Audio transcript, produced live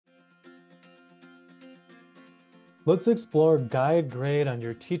Let's explore Guide Grade on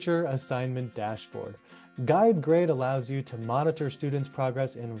your teacher assignment dashboard. Guide Grade allows you to monitor students'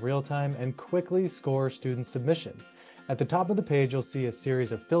 progress in real time and quickly score student submissions. At the top of the page, you'll see a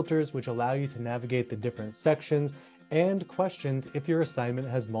series of filters which allow you to navigate the different sections and questions if your assignment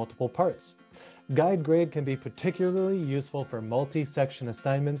has multiple parts. Guide Grade can be particularly useful for multi-section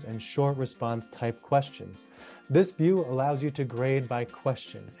assignments and short response type questions. This view allows you to grade by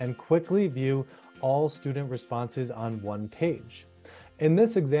question and quickly view all student responses on one page. In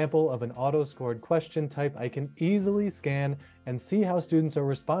this example of an auto-scored question type, I can easily scan and see how students are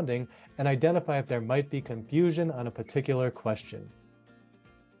responding and identify if there might be confusion on a particular question.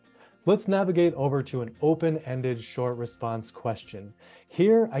 Let's navigate over to an open-ended short response question.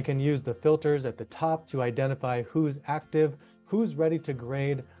 Here, I can use the filters at the top to identify who's active, who's ready to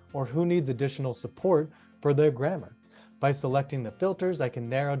grade, or who needs additional support for their grammar. By selecting the filters, I can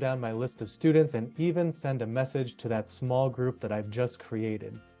narrow down my list of students and even send a message to that small group that I've just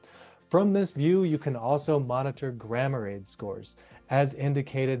created. From this view, you can also monitor grammar aid scores, as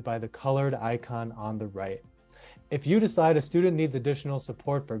indicated by the colored icon on the right. If you decide a student needs additional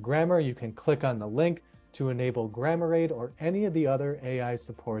support for grammar, you can click on the link to enable Grammar Aid or any of the other AI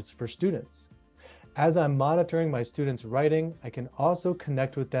supports for students. As I'm monitoring my students' writing, I can also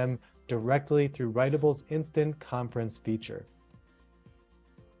connect with them directly through Writable's Instant Conference feature.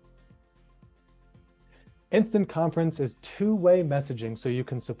 Instant Conference is two-way messaging so you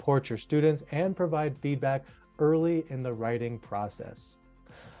can support your students and provide feedback early in the writing process.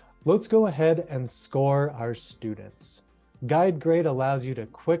 Let's go ahead and score our students. Guide Grade allows you to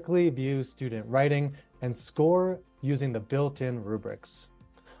quickly view student writing and score using the built-in rubrics.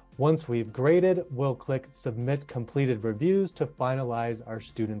 Once we've graded, we'll click Submit Completed Reviews to finalize our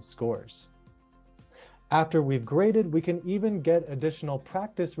students' scores. After we've graded, we can even get additional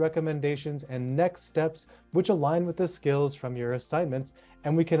practice recommendations and next steps which align with the skills from your assignments,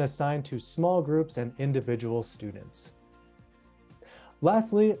 and we can assign to small groups and individual students.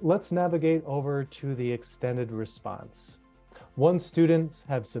 Lastly, let's navigate over to the extended response. Once students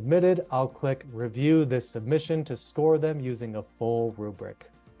have submitted, I'll click Review this submission to score them using a full rubric.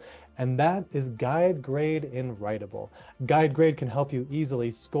 And that is Guide Grade in Writable. Guide Grade can help you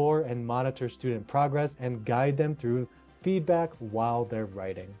easily score and monitor student progress and guide them through feedback while they're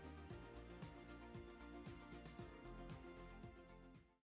writing.